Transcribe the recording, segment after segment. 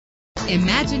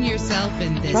Imagine yourself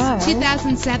in this Wow.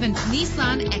 2007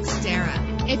 Nissan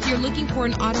Xterra. If you're looking for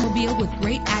an automobile with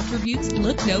great attributes,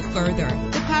 look no further.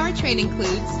 The powertrain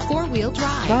includes four-wheel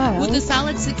drive Wow. with a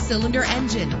solid 6-cylinder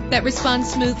engine that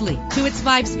responds smoothly to its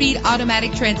 5-speed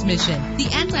automatic transmission. The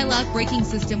anti-lock braking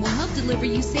system will help deliver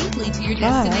you safely to your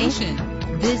Wow. destination.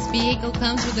 This vehicle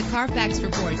comes with a Carfax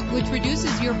report, which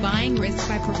reduces your buying risk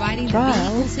by providing the Wow.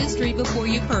 vehicle's history before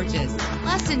you purchase.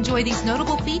 Plus, enjoy these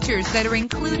notable features that are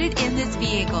included in this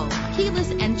vehicle: keyless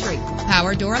entry,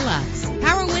 power door locks,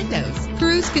 power windows,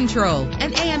 cruise control,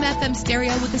 an AM/FM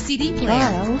stereo with a CD player,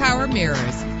 Wow. power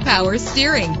mirrors, power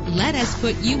steering. Let us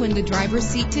put you in the driver's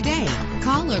seat today.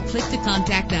 Call or click to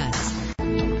contact us.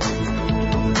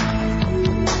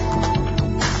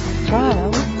 Wow.